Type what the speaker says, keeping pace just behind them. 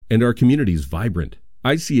and our communities vibrant.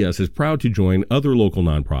 ICS is proud to join other local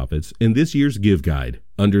nonprofits in this year's Give Guide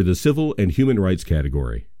under the Civil and Human Rights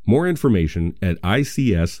category. More information at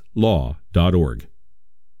icslaw.org.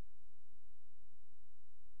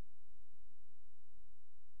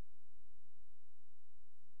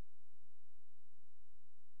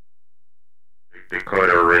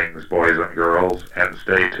 Dakota rings, boys and girls, and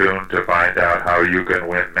stay tuned to find out how you can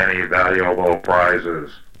win many valuable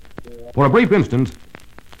prizes. For a brief instant,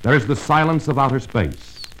 there is the silence of outer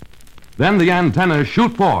space. Then the antennas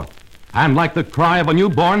shoot forth, and like the cry of a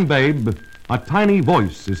newborn babe, a tiny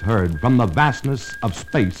voice is heard from the vastness of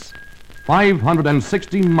space,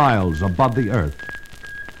 560 miles above the Earth.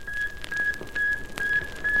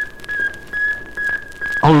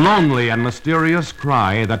 A lonely and mysterious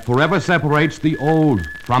cry that forever separates the old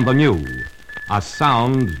from the new. A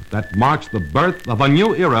sound that marks the birth of a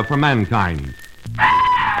new era for mankind.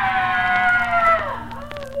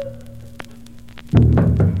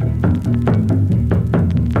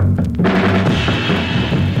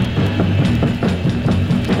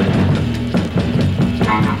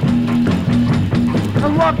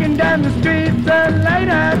 I'm walking down the streets late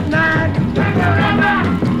at night.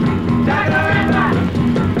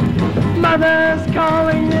 Mother's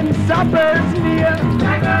calling and supper's near.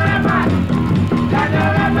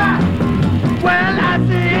 Well, I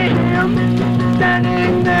see him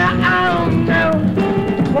standing there, I don't know.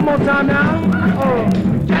 One more time now. Oh,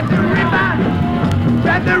 Jack the Ripper,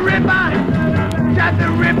 Jack the Ripper, Jack the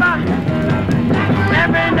Ripper.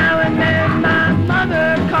 Every now and then my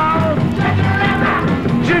mother calls.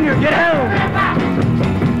 Junior, get home.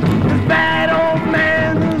 This bad old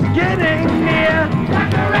man is getting near.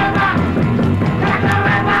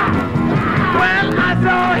 Well, I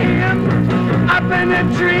saw him up in a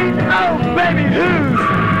tree. Oh, baby, who's?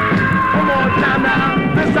 One more time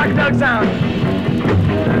now. This is like Doug sound.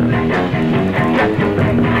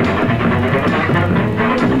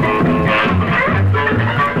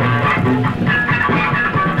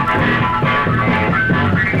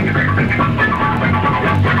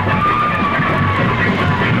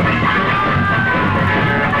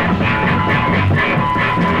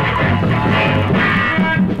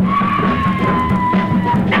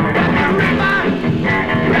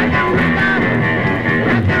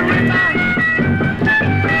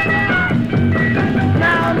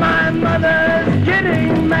 Now my mother's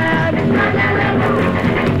getting mad.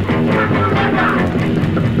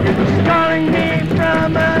 She's calling me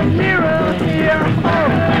from a nearer here. Oh.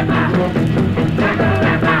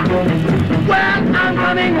 Well, I'm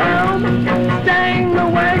coming home, staying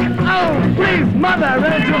awake. Oh, please, mother,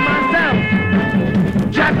 run to myself.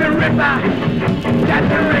 Jack the Ripper, Jack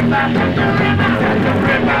the Ripper, Jack the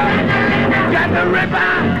Ripper, Jack the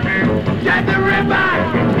Ripper, Jack the Ripper,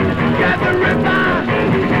 Jack the Ripper,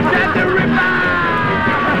 Jack the Ripper.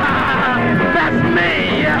 That's me.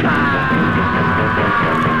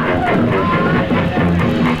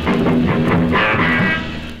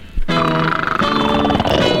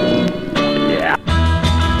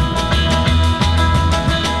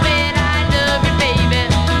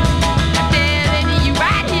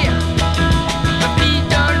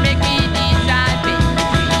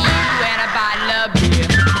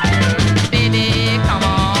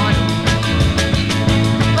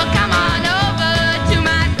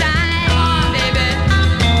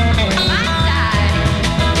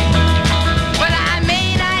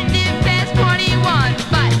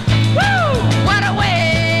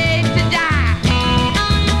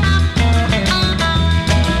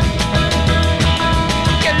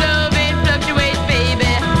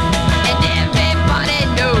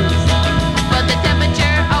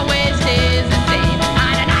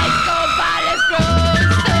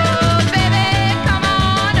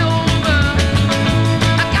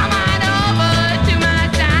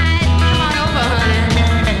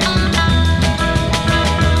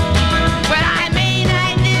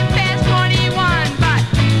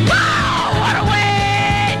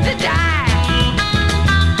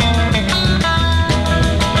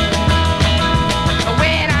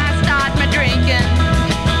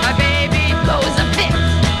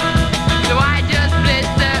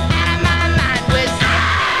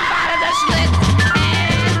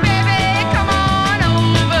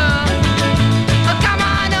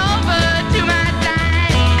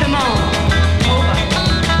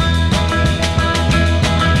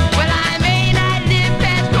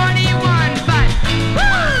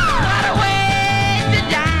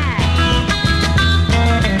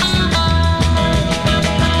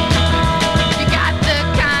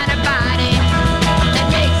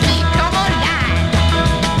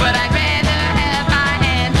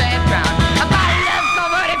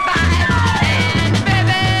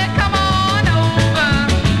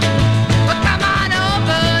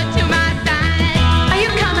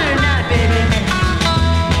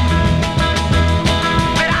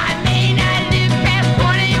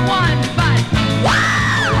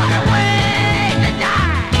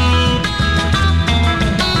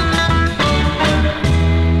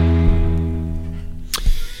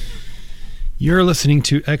 You're listening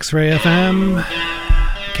to X-Ray FM,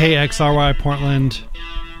 KXRY Portland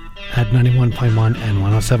at 91.1 and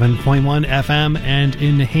 107.1 FM, and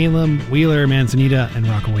in Halem, Wheeler, Manzanita, and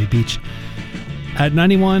Rockaway Beach at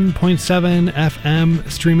 91.7 FM,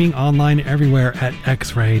 streaming online everywhere at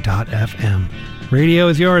xray.fm. Radio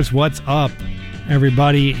is yours. What's up,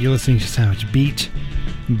 everybody? You're listening to Savage Beat.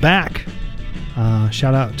 Back.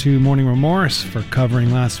 Shout out to Morning Remorse for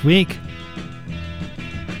covering last week.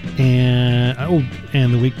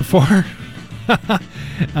 And the week before.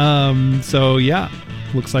 So yeah,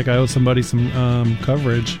 looks like I owe somebody some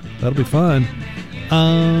coverage. That'll be fun.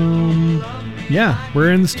 Yeah,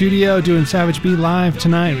 we're in the studio doing Savage Beat live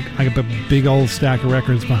tonight. I got a big old stack of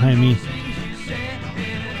records behind me,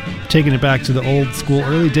 taking it back to the old school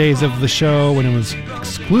early days of the show when it was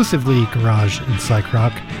exclusively garage and psych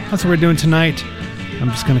rock. That's what we're doing tonight.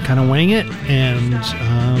 I'm just gonna kind of wing it, and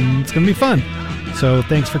it's gonna be fun. So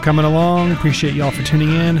thanks for coming along. Appreciate y'all for tuning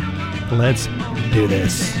in. Let's do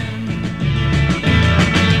this.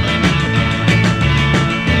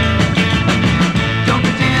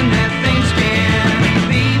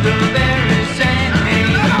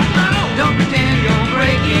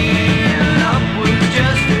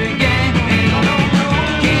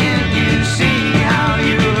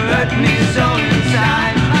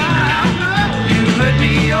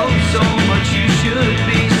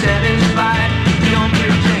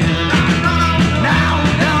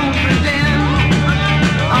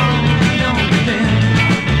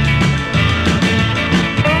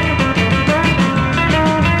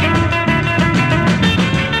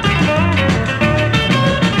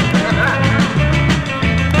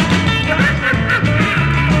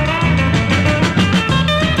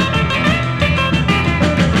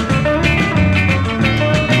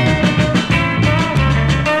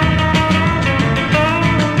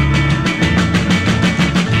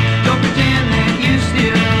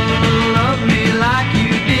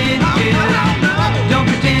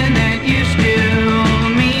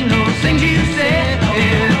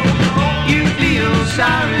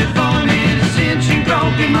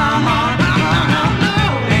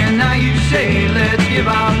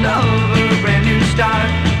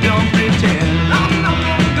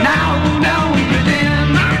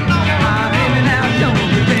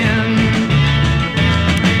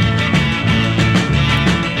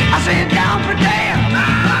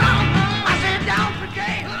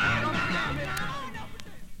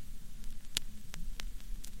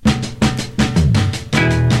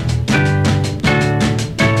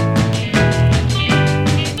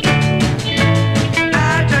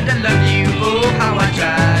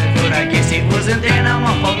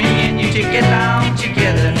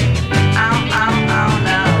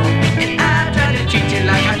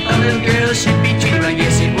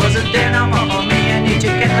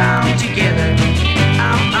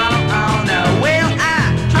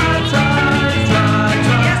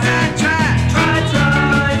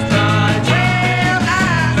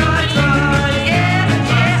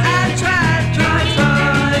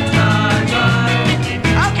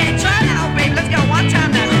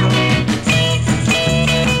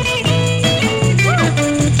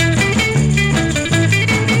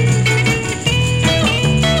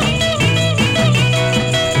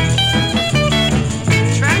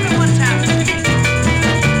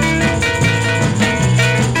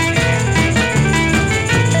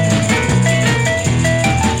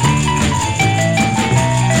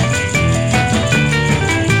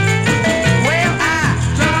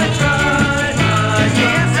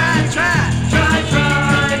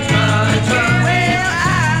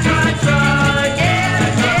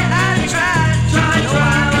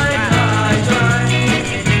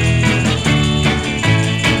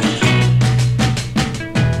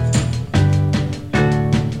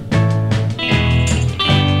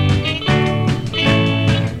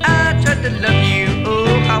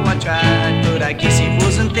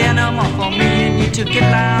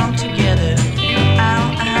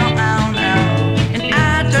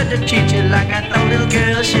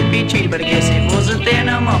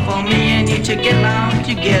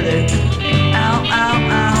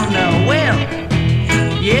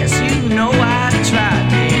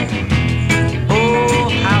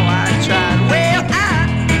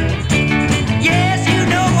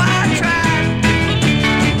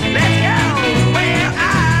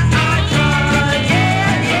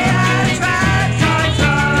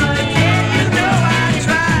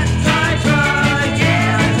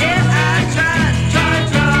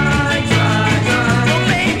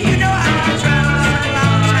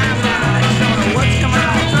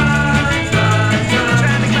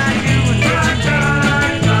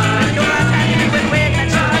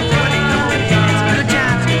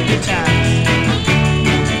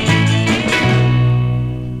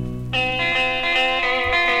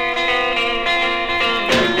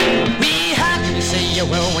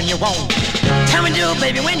 want. Tell me, do,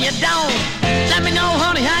 baby, when you don't. Let me know,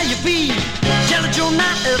 honey, how you feel. Tell it you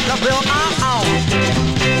not is the real on.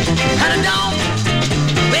 Honey, don't.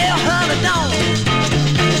 Well, honey, don't.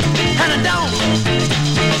 Honey, don't.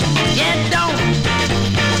 Yeah, don't.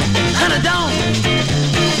 Honey, don't.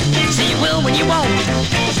 See, you will when you won't.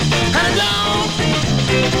 Honey, don't.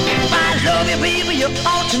 If I love you, baby, you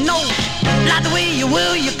ought to know. Like the way you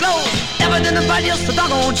will, you glow. Everything about you's so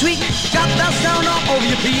doggone sweet. Got that sound all over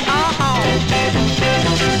your feet.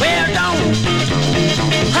 Well, don't.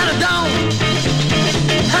 Honey, don't.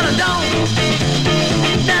 Honey, don't.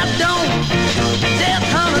 Now, don't. Just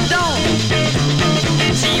honey, don't.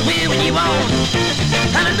 See you will when you won't.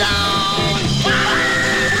 Honey, don't.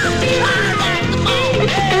 I like the moon.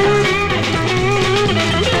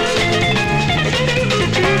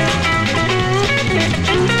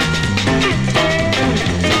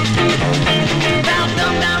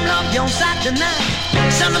 Down, love you on Saturday night.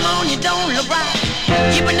 Sunday morning, you don't look right.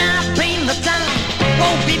 Keep an eye, pain the time.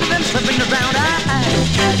 Oh, people been slipping around.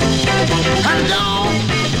 Honey, don't.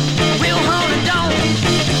 Real honey, don't.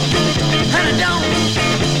 Honey, don't.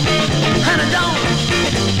 Honey, don't.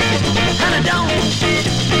 Honey, don't.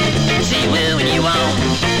 See you will when you won't.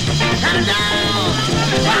 Honey, don't.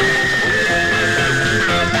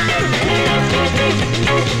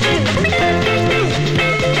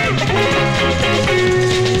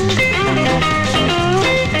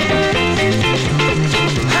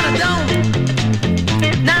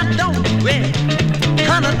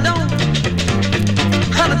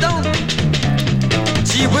 Honey, don't.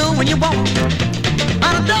 See you will when you won't.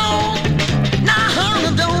 Honey, don't. Nah,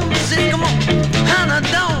 honey, don't. See, come on. Honey,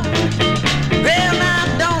 don't. Well, now,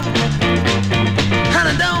 don't.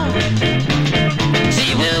 Honey, don't. See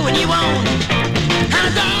you will when you won't.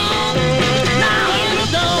 Honey, don't. Nah, honey,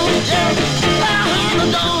 don't. Yeah. Nah, honey,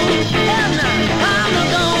 don't. Yeah, nah, honey,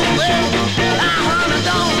 don't. Well, nah, honey,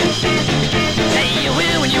 don't. Say you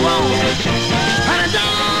will when you won't. Honey,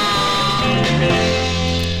 don't.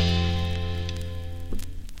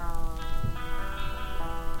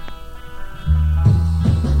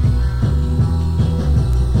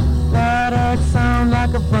 Sound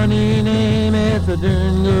like a funny name. It's a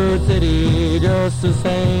darn good city just the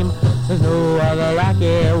same. There's no other like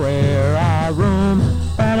it where I room.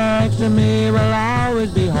 FedEx to me will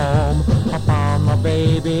always be home. I found my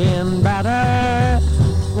baby in Batter,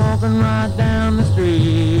 walking right down the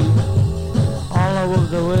street. All over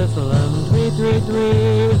the whistling, tweet, tweet,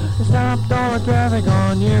 tweet. Stopped all the traffic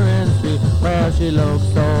on Union Street. Well, she looks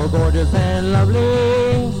so gorgeous and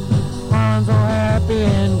lovely. I'm so happy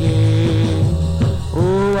and gay.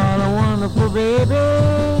 Oh, what a wonderful baby.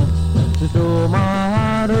 She stole my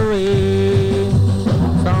heart away.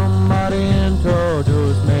 Somebody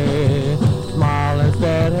introduced me, smiled and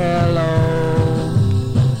said hello.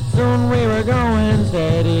 Soon we were going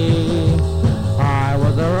steady. I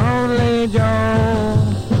was her only Joe.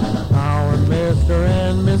 Now we're Mr.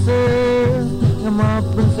 and Mrs. Come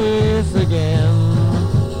up and see us again.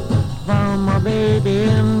 Found my baby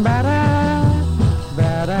in Bad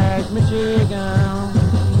Axe, Michigan.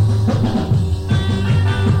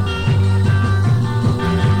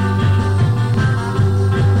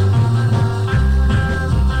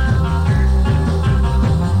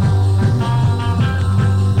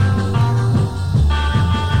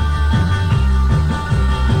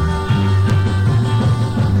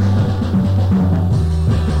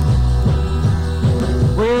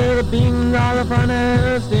 Where the beans are the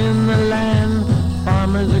finest in the land.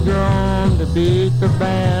 Farmers are grown to beat the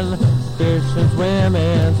band. Fish and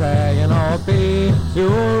swimming, tagging all pay.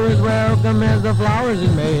 You're as welcome as the flowers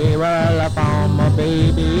in May. Well, I found my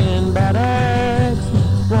baby in Bad Axe,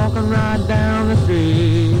 walking right down the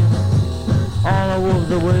street. All the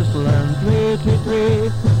wolves are whistling, tweet, tweet,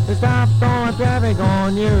 tweet. They stopped all the traffic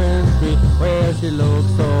on Union Street. Well, she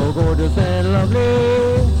looks so gorgeous and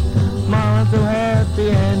lovely, smiling so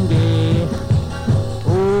happy and gay.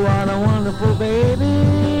 Oh, what a wonderful baby,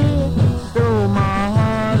 stole my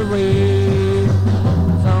heart away.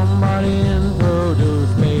 Somebody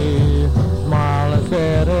introduced me, smiled and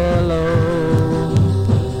said hello.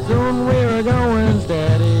 Soon we were going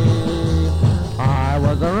steady. I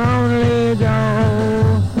was her only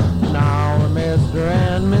Joe. Now we're Mr.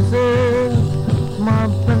 and Mrs. My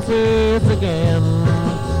princess again.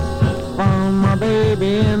 Found my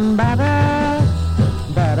baby in back.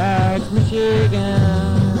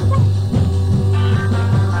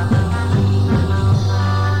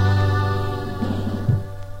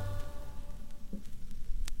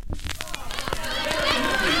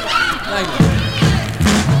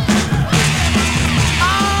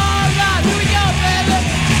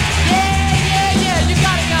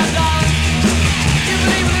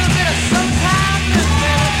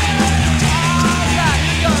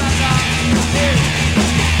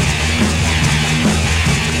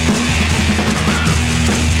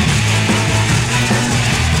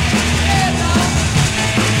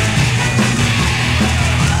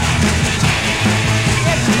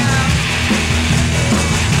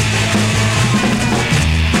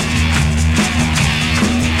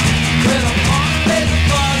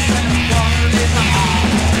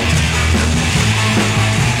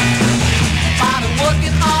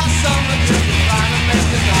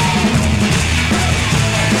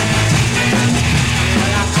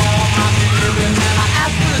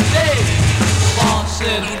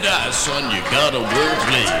 son, you gotta work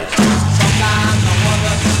late. Sometimes I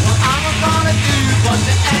wonder what I'm gonna do, but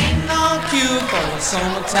there ain't no cure for the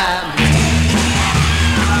summertime.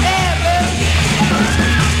 Yeah, baby.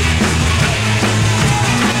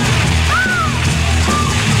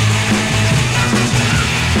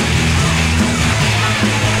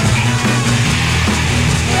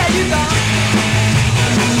 Yeah, you go.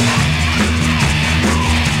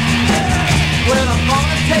 Well, I'm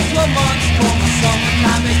gonna take 2 months for my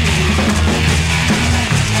summertime vacation.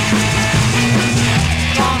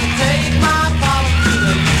 Gonna take my father to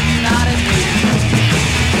the United Nations.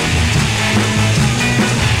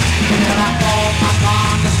 And I called my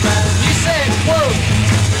congressman and he said, quote,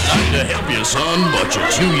 I'd like to help you, son, but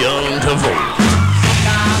you're too young to vote.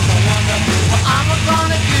 sometimes I wonder what I'm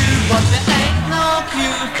gonna do, but there ain't no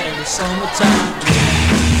cure for the summertime.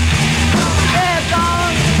 Yeah,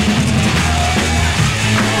 dog.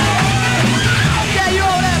 Yeah, you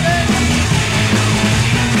over there, baby.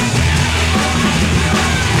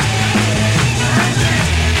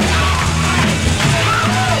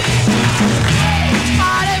 All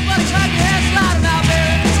right, everybody try to get your hands sliding now,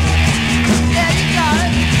 baby. Yeah, you got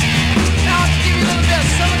it. Now I'll give you a little bit of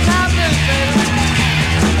summertime blues, baby.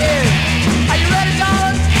 Yeah. Are you ready,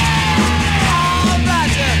 darling? All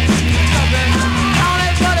right, then. What's up, baby?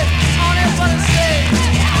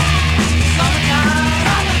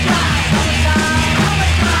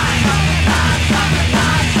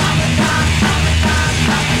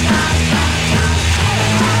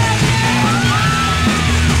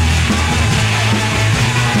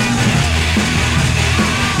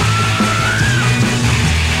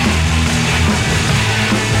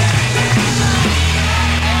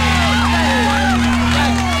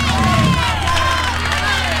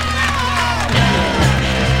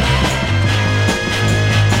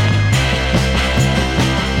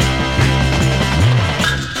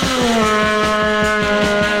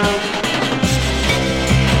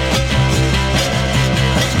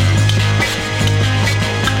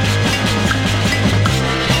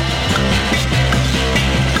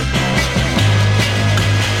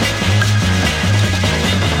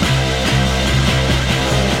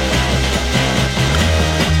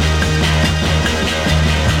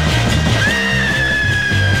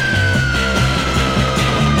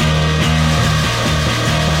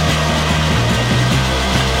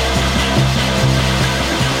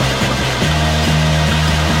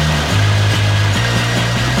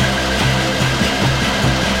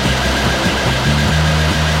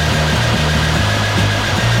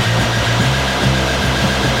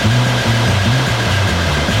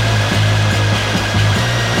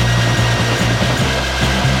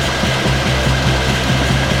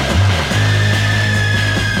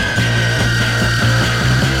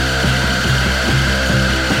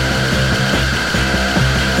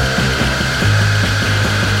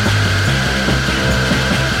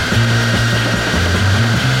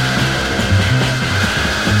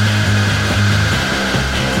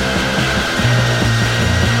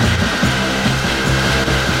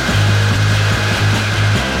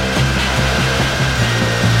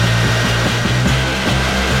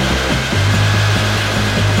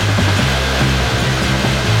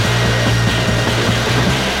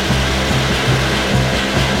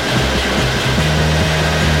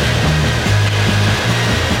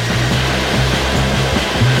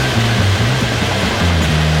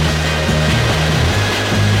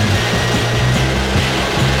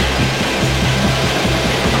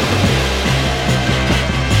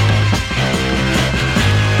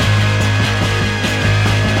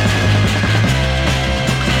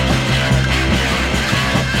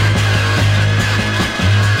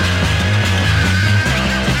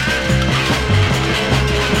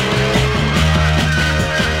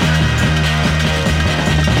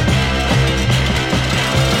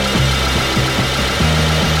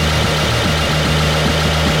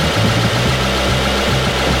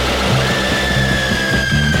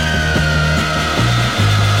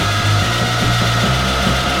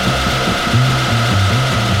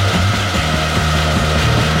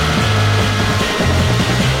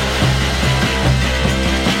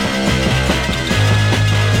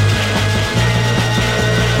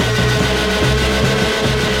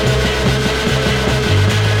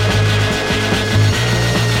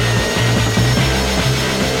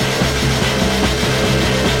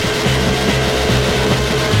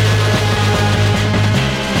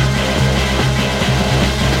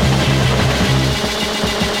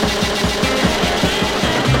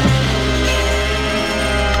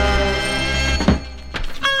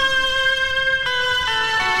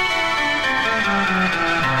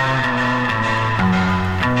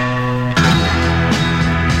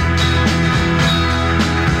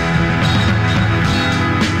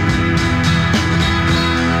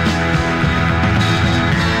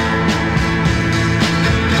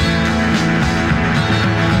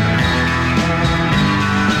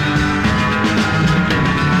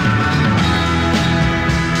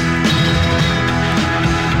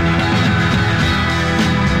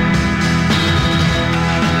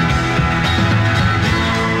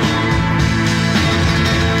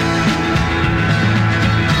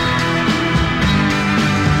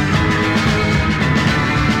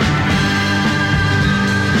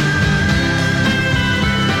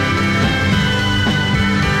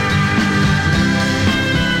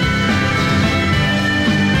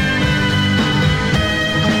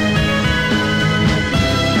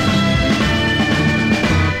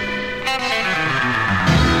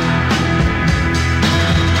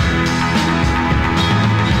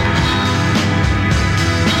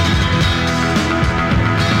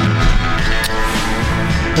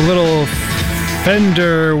 A little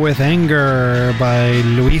Fender with Anger by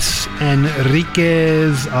Luis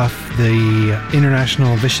Enriquez off the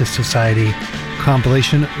International Vicious Society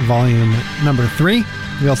compilation, volume number 3.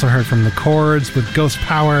 We also heard from The Chords with Ghost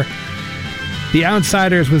Power, The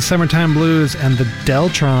Outsiders with Summertime Blues, and The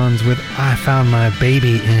Deltrons with I Found My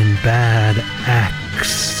Baby in Bad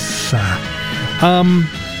Axe.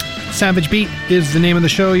 Savage Beat is the name of the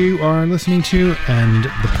show you are listening to, and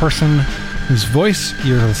the person whose voice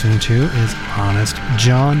you're listening to is Honest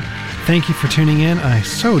John. Thank you for tuning in. I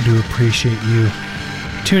so do appreciate you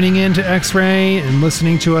tuning in to X-Ray and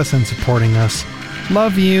listening to us and supporting us.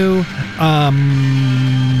 Love you.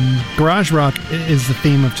 Garage rock is the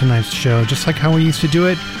theme of tonight's show, just like how we used to do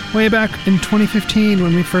it way back in 2015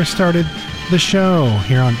 when we first started the show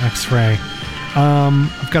here on X-Ray.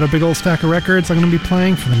 I've got a big old stack of records I'm going to be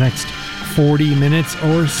playing for the next 40 minutes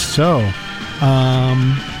or so.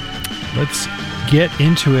 Let's get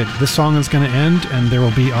into it. This song is going to end and there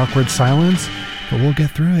will be awkward silence, but we'll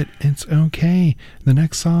get through it. It's okay. The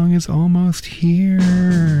next song is almost here.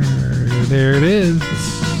 There it is.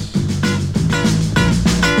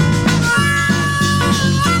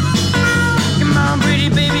 Come on, pretty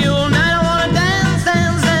baby, all night I wanna dance,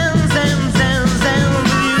 dance, dance, dance, dance, dance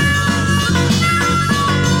with you.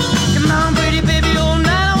 Come on, pretty baby, all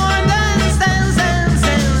night I wanna dance, dance, dance,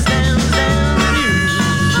 dance, dance, dance with you.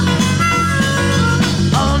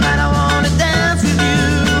 All night I wanna dance with you,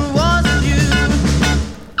 was with you.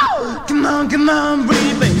 Oh, come on,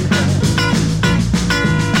 pretty baby.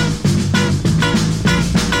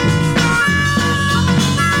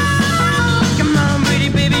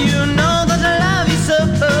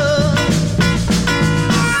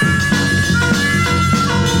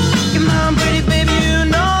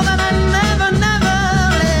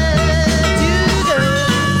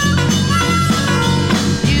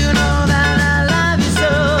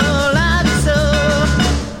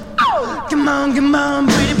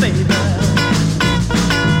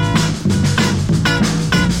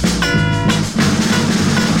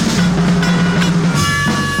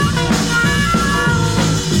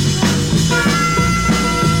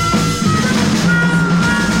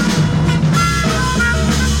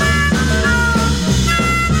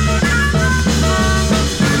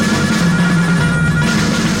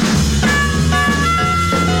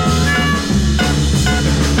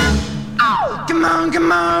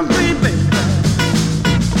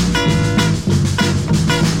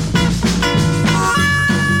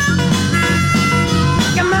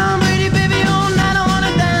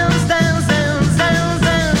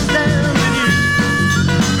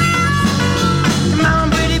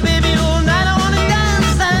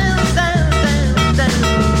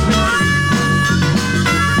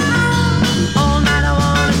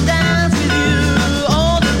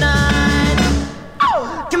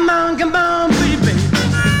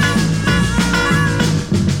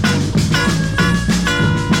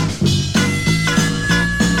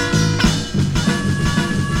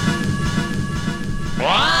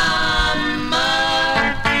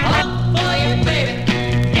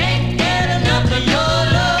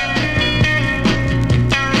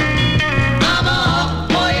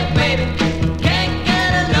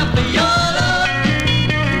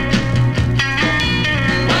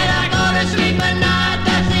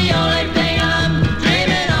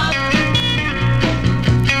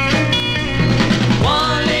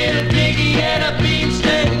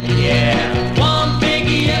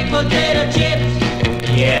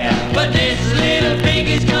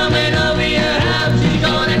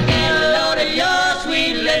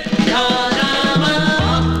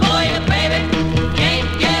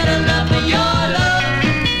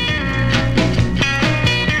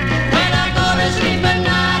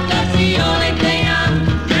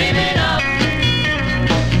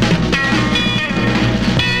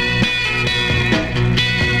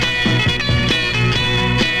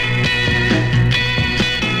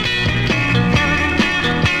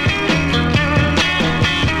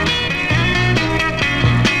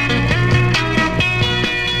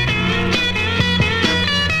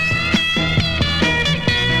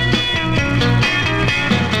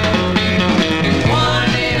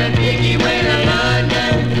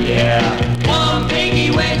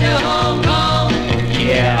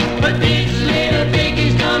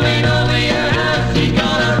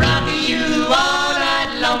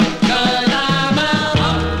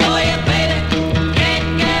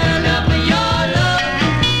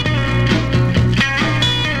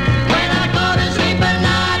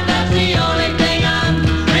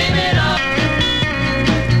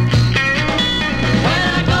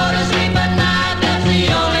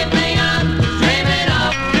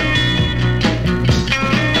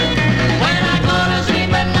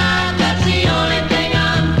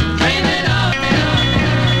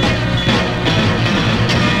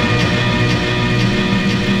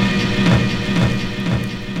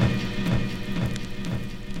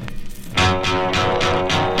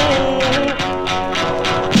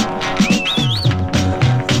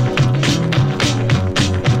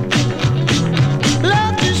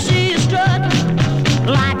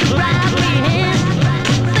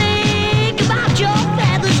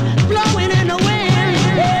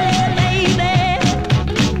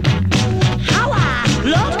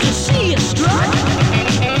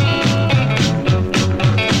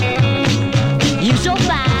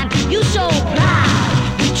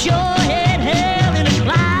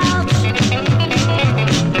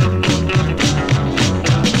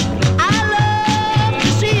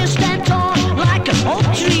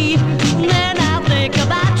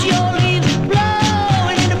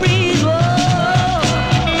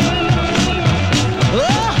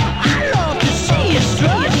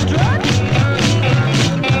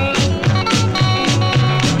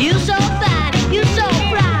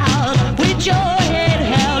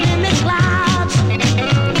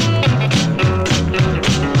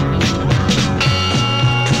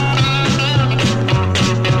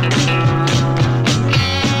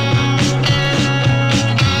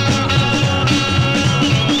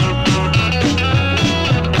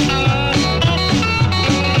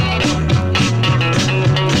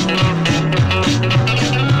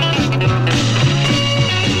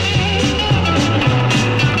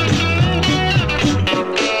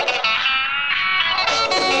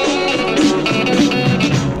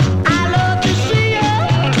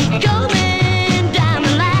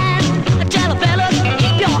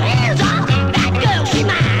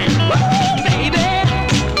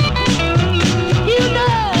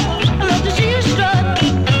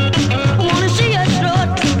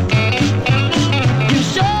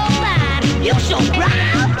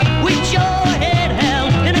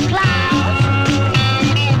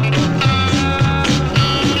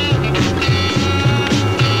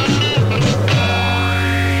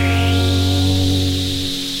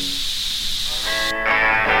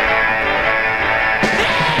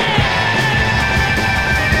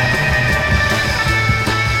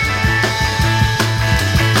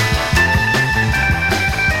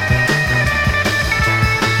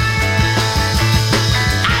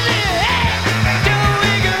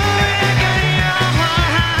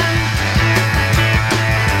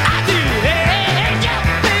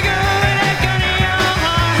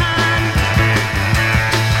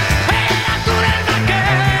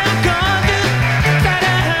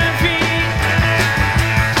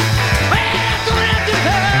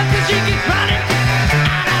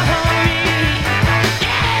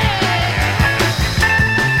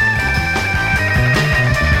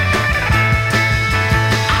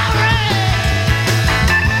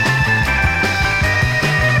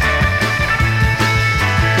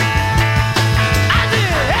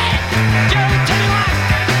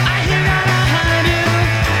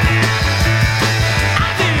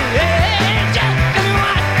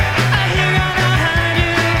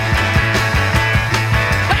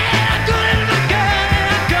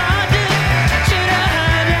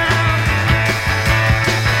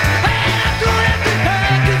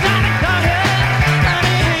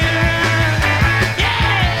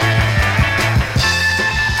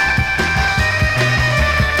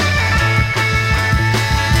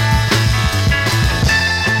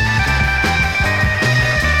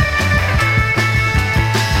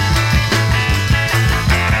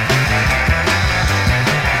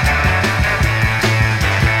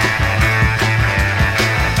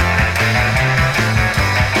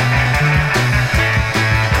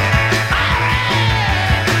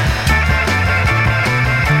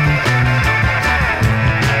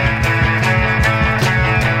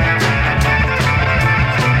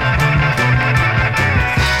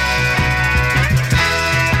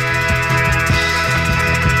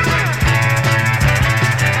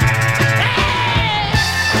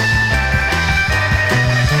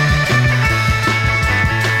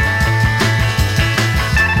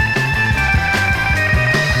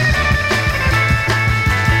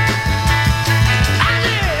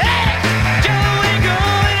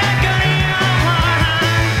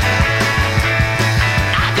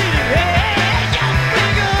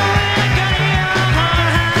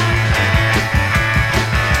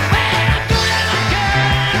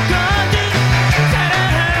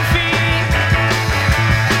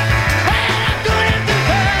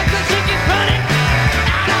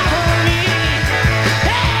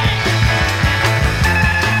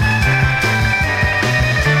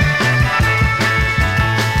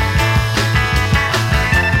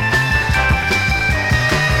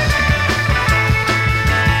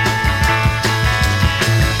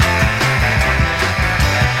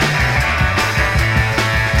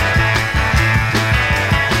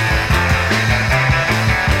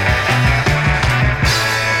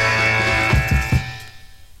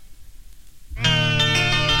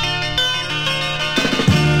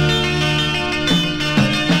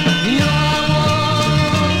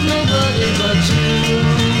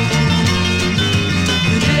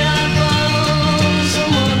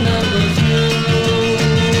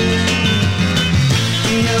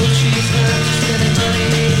 Just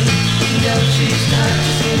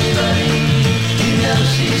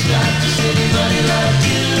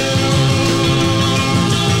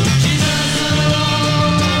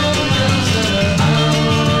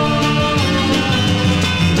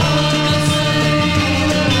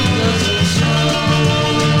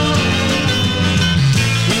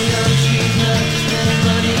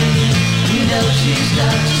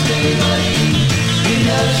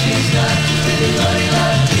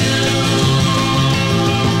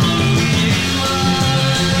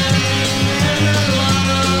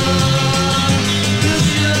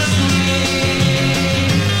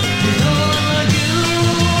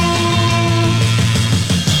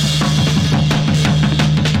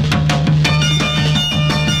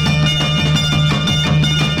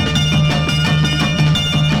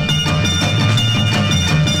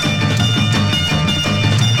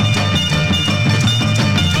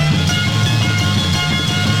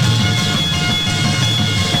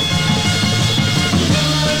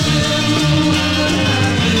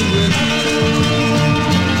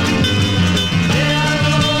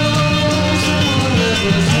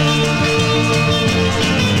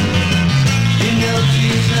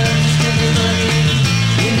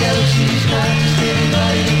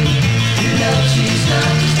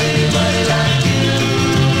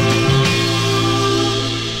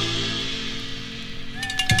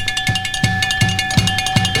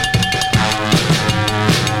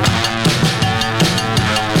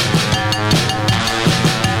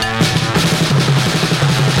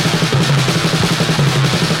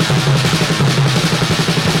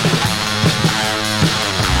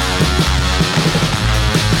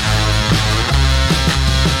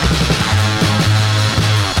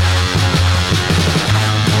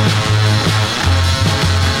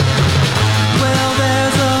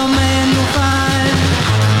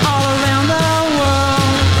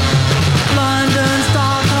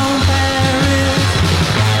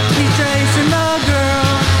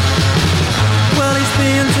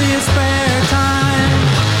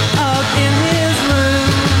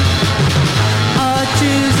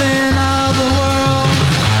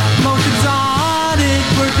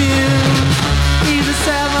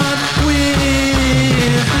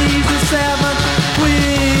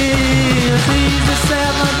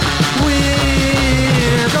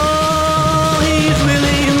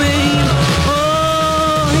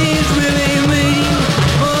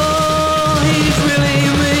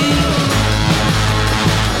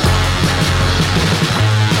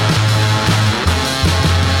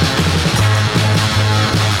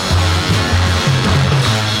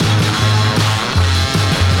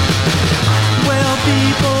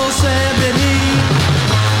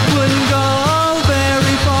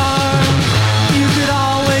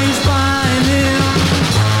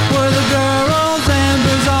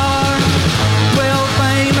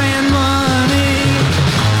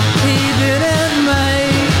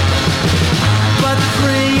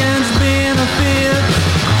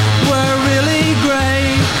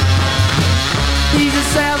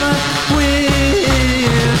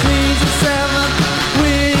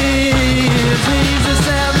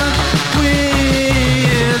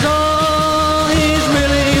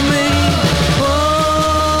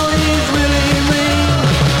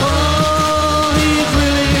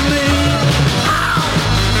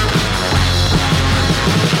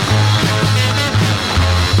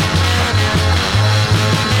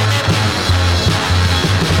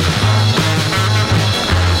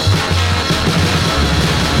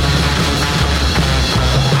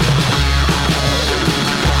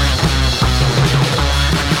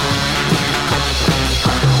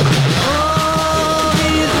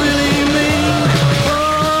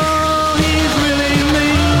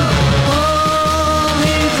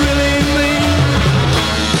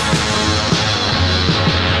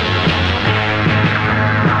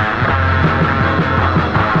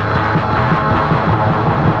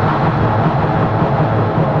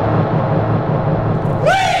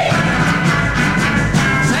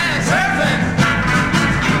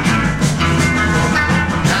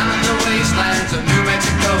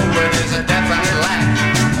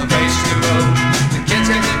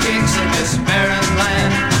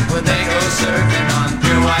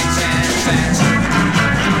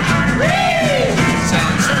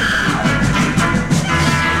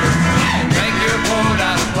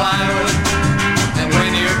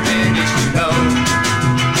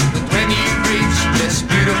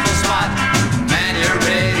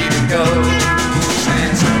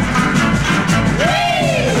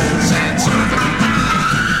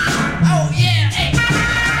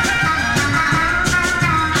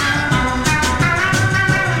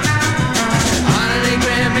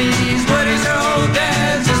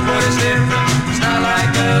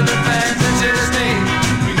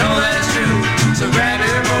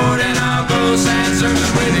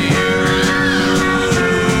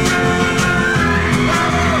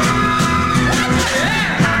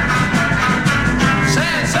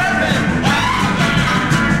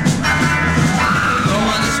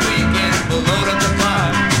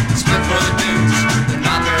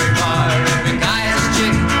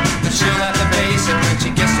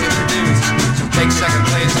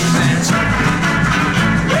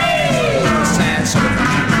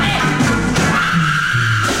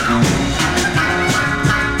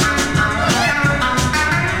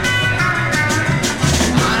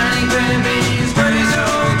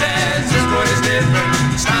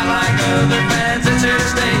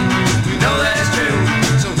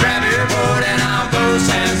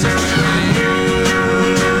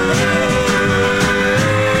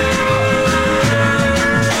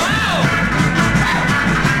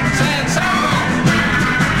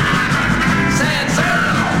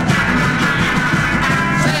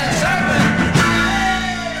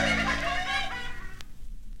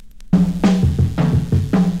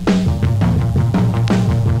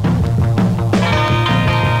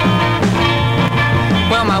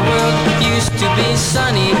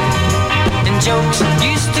jokes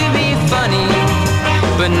used to be funny,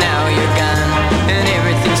 but now you're gone and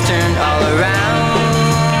everything's turned all around.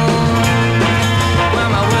 Well,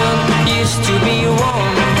 my world used to be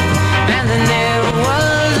warm, and then there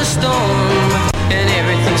was a storm, and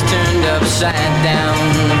everything's turned upside down.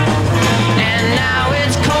 And now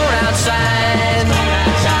it's cold outside,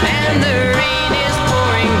 and the rain is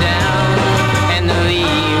pouring down, and the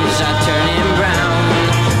leaves are turning brown.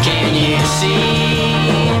 Can you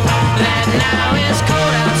see that now it's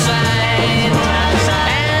cold outside,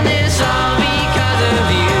 and it's all because of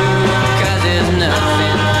you, 'cause there's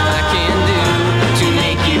nothing I can do to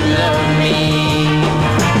make you love me.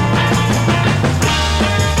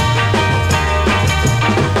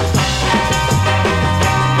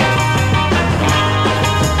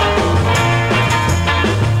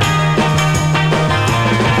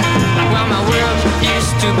 Well, my world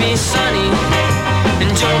used to be sunny, and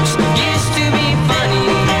jokes used to be funny,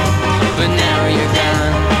 but now you're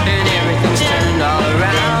gone, and everything's turned all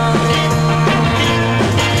around.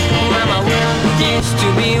 Well, my world used to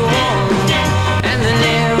be warm, and then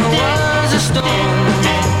there was a storm,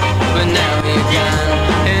 but now you're gone,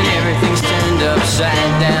 and everything's turned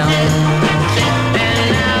upside down. And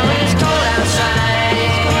now it's cold outside,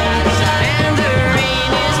 and the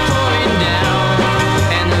rain is pouring down,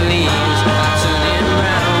 and the leaves are turning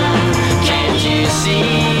brown. Can't you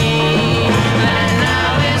see that now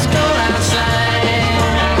it's cold outside,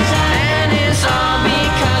 and it's all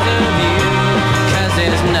because of you, 'cause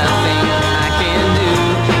there's nothing I can do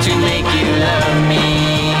to make you love me.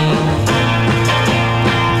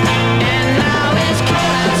 And now it's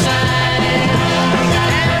cold outside,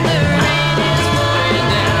 and the rain is pouring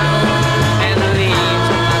down, and the leaves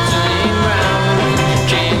are turning brown.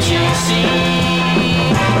 Can't you see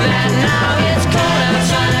that now it's cold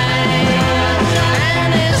outside,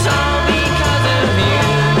 and it's all because of you,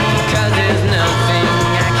 'cause there's nothing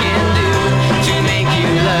I can do to make you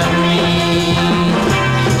love me,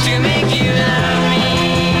 to make you love me,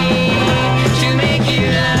 to make you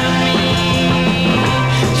love me,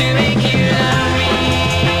 to make you love me.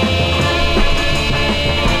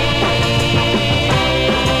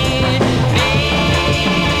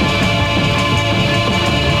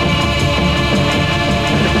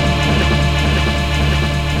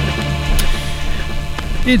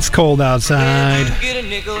 It's cold outside Get a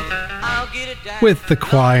nickel, I'll get a dime. with the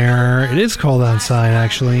choir. It is cold outside,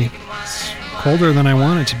 actually. It's colder than I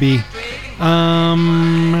want it to be.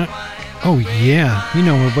 Oh yeah, you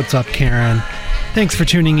know what's up, Karen. Thanks for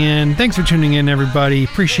tuning in. Thanks for tuning in, everybody.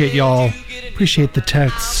 Appreciate y'all. Appreciate the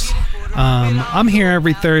texts. I'm here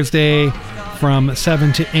every Thursday from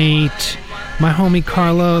 7 to 8. My homie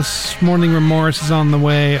Carlos, Morning Remorse, is on the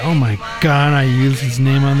way. Oh my god, I used his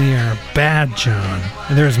name on the air. Bad John.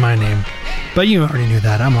 And there's my name. But you already knew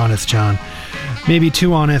that. I'm Honest John. Maybe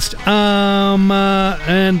too honest. And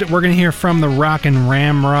we're going to hear from the Rockin'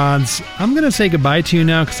 Ramrods. I'm going to say goodbye to you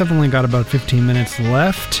now because I've only got about 15 minutes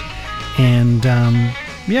left. And,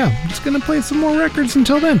 yeah, I'm just going to play some more records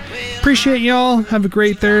until then. Appreciate y'all. Have a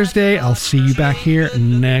great Thursday. I'll see you back here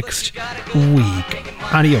next week.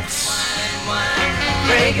 Adios.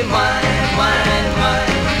 Drinking wine, wine, wine.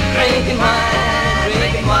 Drinking wine,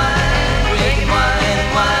 drinking wine, drinking wine,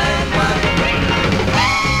 wine, wine.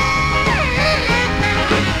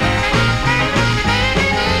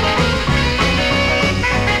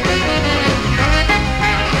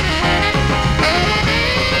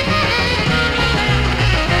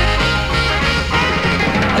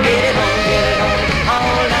 Get it on,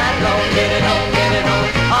 all night long. Get it on,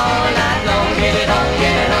 all night long. Get it on,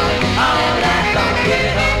 all night long. Get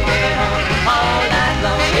it on, all night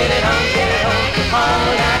long. Get it on, all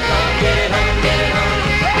night long. Get it on, get it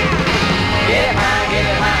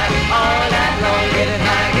high, all night long. Get it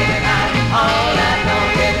high, all night long.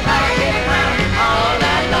 Get it high, all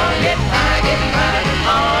night long. Get high,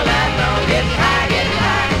 all night long. Get high,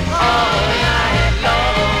 all night long.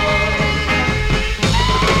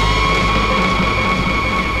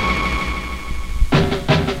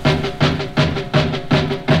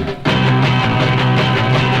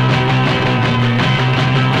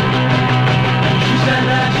 She said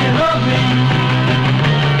that she loved me.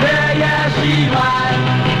 Yeah, yeah, she lied.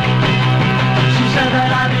 She said that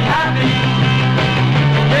I'd be happy.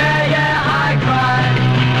 Yeah, yeah, I cried.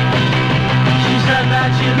 She said that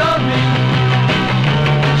she loved me.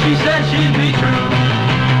 She said she'd be true.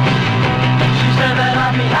 She said that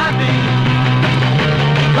I'd be happy.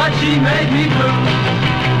 But she made me blue.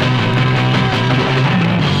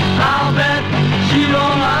 I'll bet she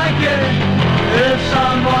don't like it if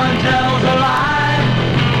someone tells a lie.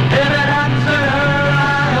 If it happens to her,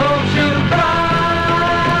 I hope she'll cry.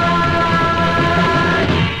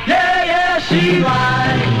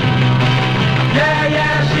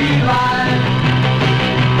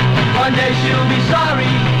 she'll be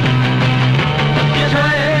sorry. Just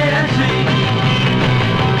wait and see.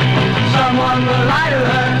 Someone will lie to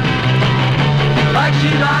her like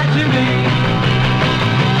she lied to me.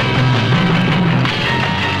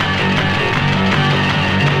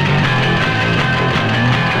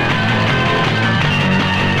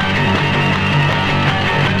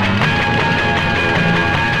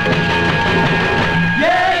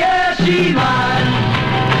 She lied.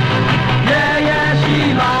 Yeah, she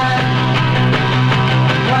lied.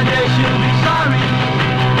 One day she'll be sorry.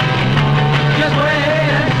 Just wait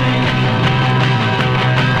and see.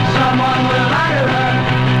 Someone will lie to her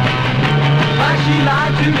like she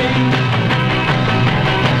lied to me.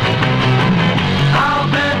 I'll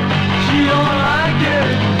bet she don't like it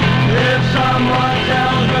if someone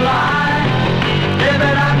tells a lie. If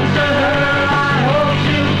it happens to her, I hope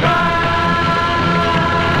she'll cry.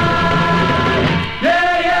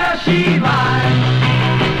 She lied.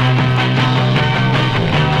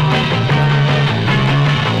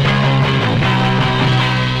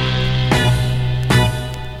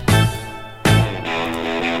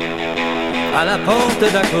 À la porte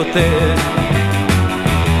d'à côté,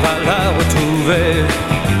 va la retrouver.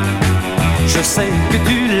 Je sais que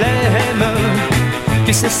tu l'aimes,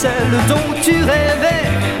 que c'est celle dont tu rêvais.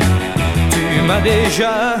 Tu m'as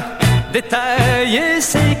déjà détaillé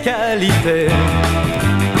ses qualités.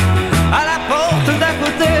 À la porte d'à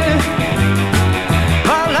côté,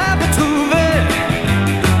 va la retrouver.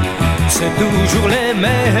 C'est toujours les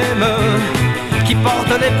mêmes qui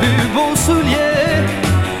portent les plus beaux souliers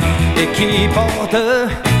et qui portent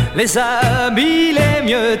les habits les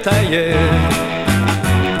mieux taillés.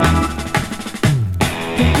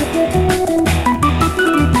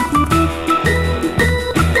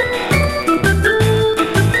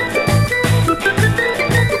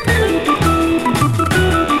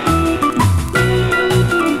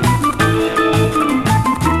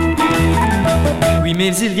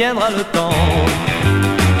 Mais il viendra le temps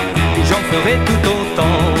où j'en ferai tout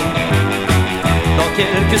autant. Dans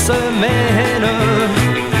quelques semaines,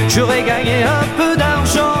 j'aurai gagné un peu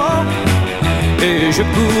d'argent et je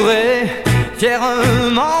pourrai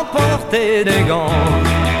fièrement porter des gants.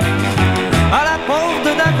 À la porte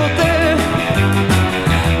d'à côté,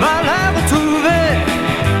 va la retrouver.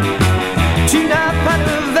 Tu n'as pas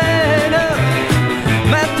de veine,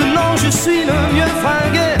 maintenant je suis le mieux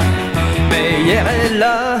fringué. Mais hier elle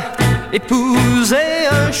a épousé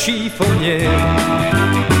un chiffonnier.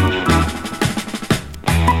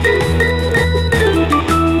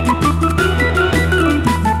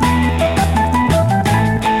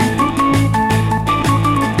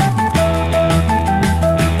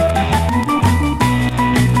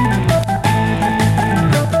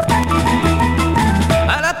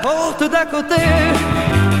 À la porte d'à côté,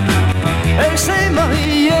 elle s'est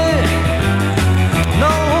mariée.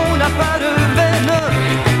 Non, on n'a pas de veine.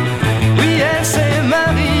 Oui, elle s'est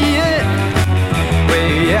mariée. Oui,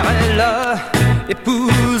 hier elle a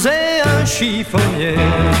épousé un chiffonnier.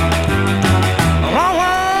 Oh, oh,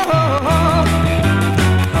 oh, oh.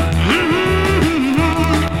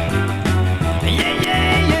 Yeah,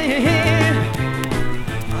 yeah, yeah, yeah.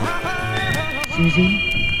 Susie?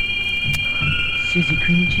 Susie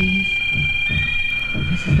Cream Cheese?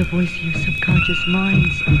 This is the voice of your subconscious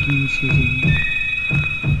mind speaking, Susie.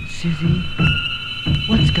 Susie,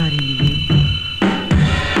 what's got into you?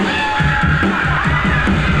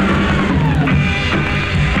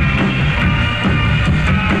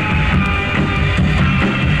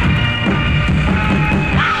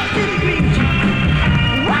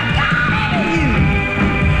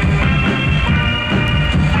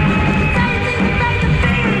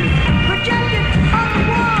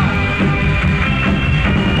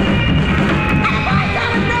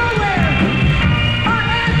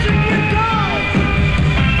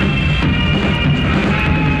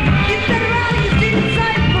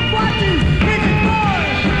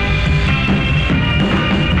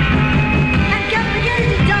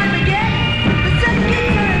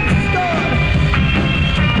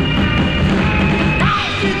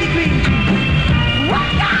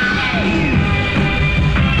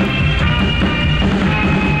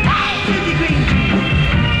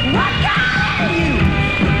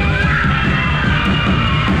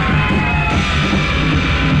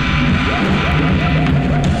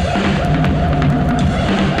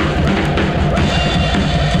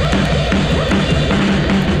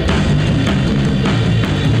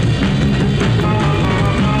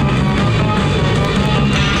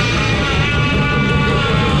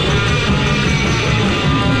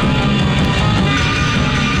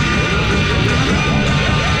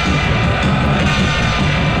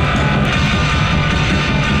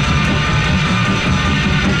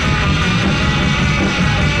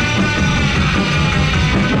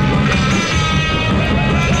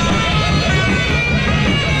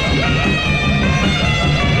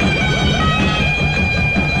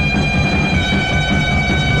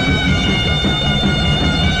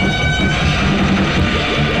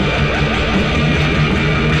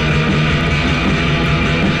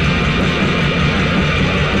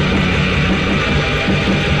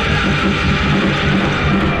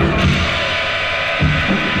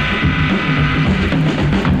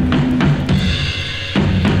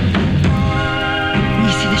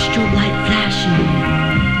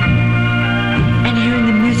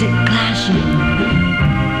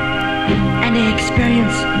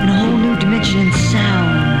 experience in a whole new dimension in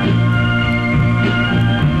sound.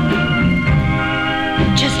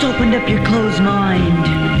 Just opened up your closed mind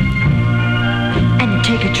and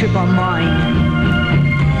take a trip on mine.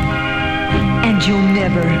 And you'll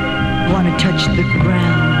never want to touch the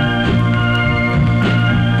ground.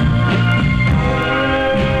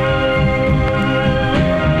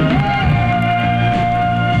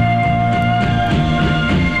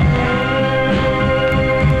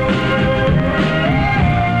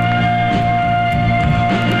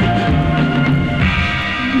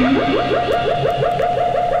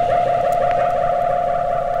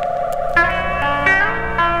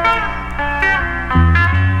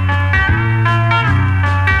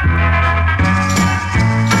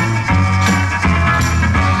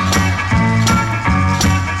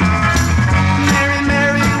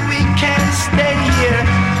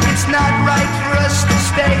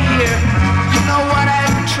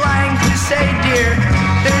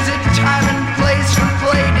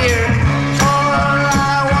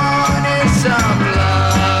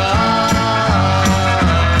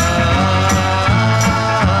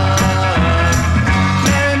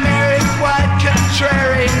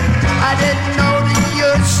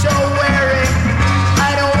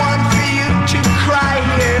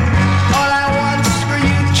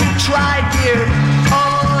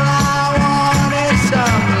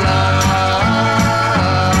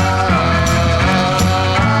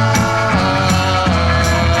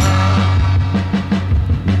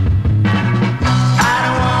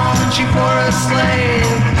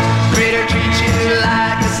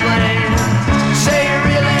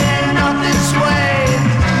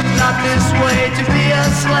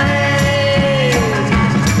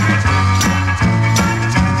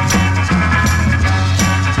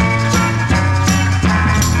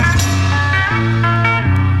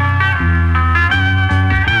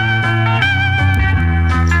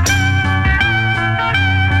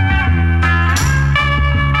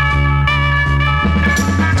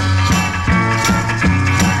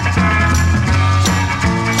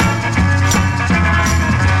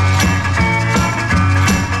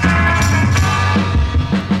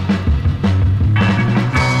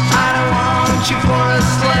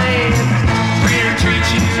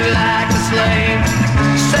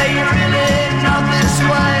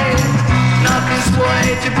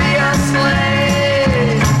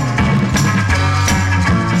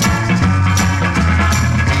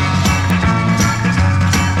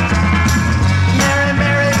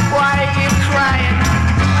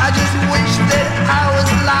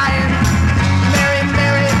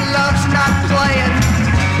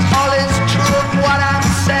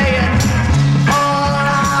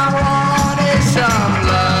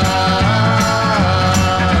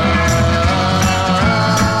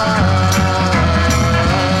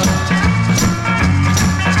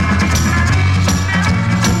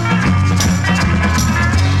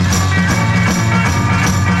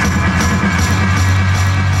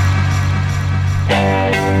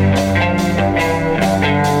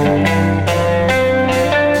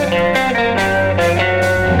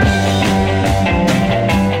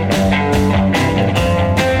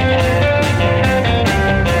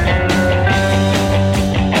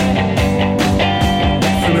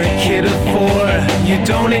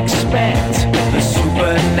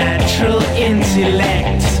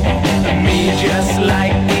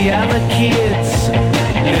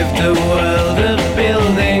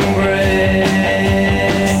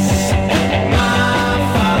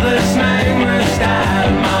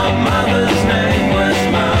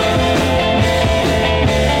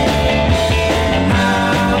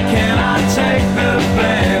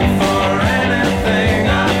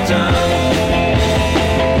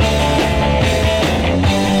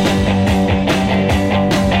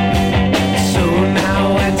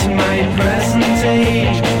 Present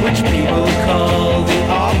age, which people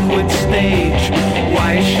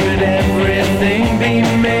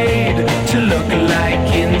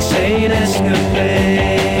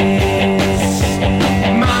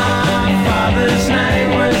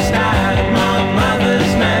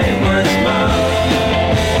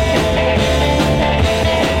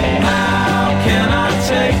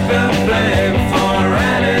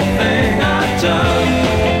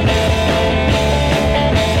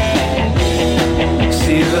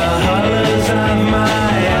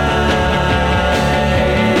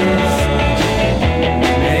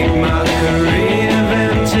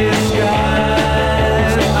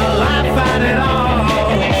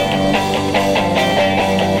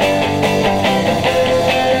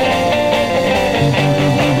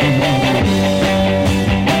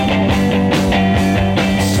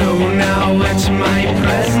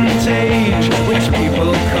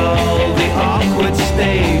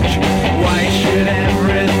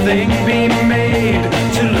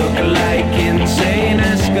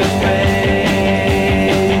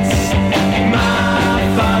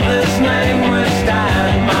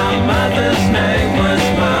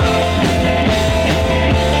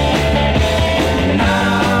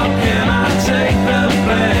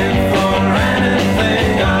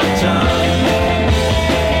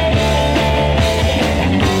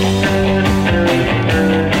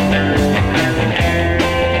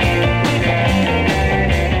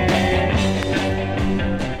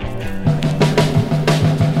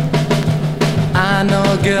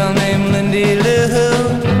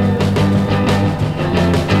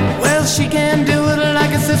she can do it like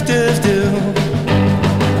her sisters do.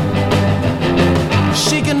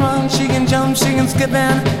 She can run, she can jump, she can skip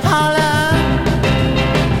and holler,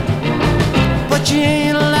 but she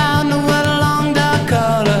ain't allowed to wear a long dark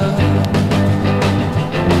collar.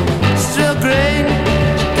 She's real great,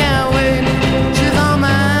 she can't wait, she's all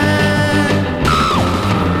mine.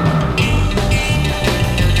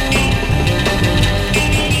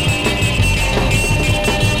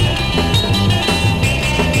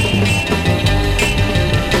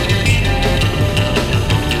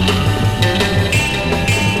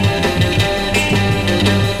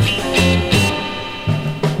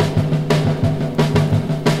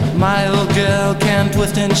 My old girl can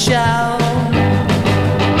twist and shout,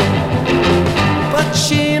 but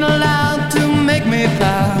she ain't allowed to make me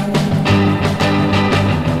pout.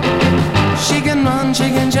 She can run, she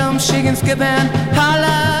can jump, she can skip and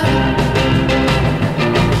holler,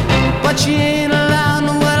 but she ain't allowed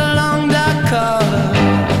to wear a long dark collar.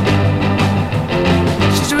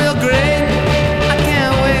 She's real great, I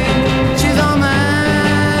can't wait, she's all mine.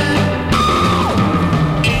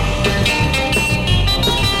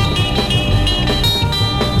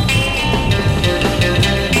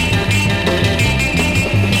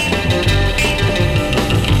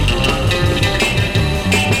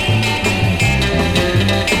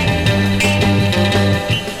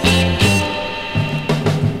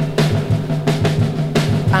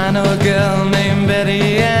 I know a girl named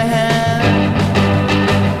Betty Ann.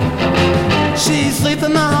 She sleeps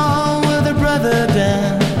in the hall with her brother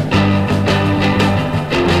Dan.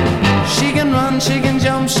 She can run, she can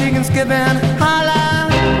jump, she can skip and holler,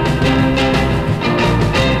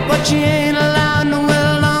 but she ain't allowed to wear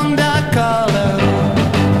a long dark collar.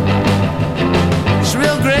 She's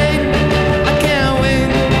real great, I can't wait,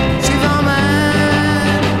 she's all mine.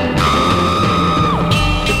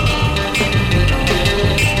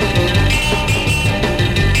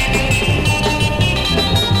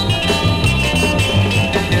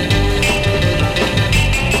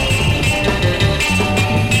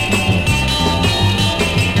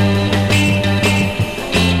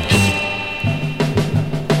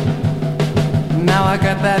 Now I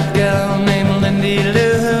got that girl named Lindy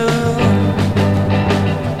Lou.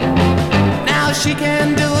 Now she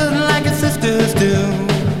can do it like her sisters do.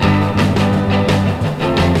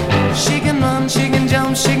 She can run, she can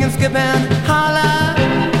jump, she can skip and holler,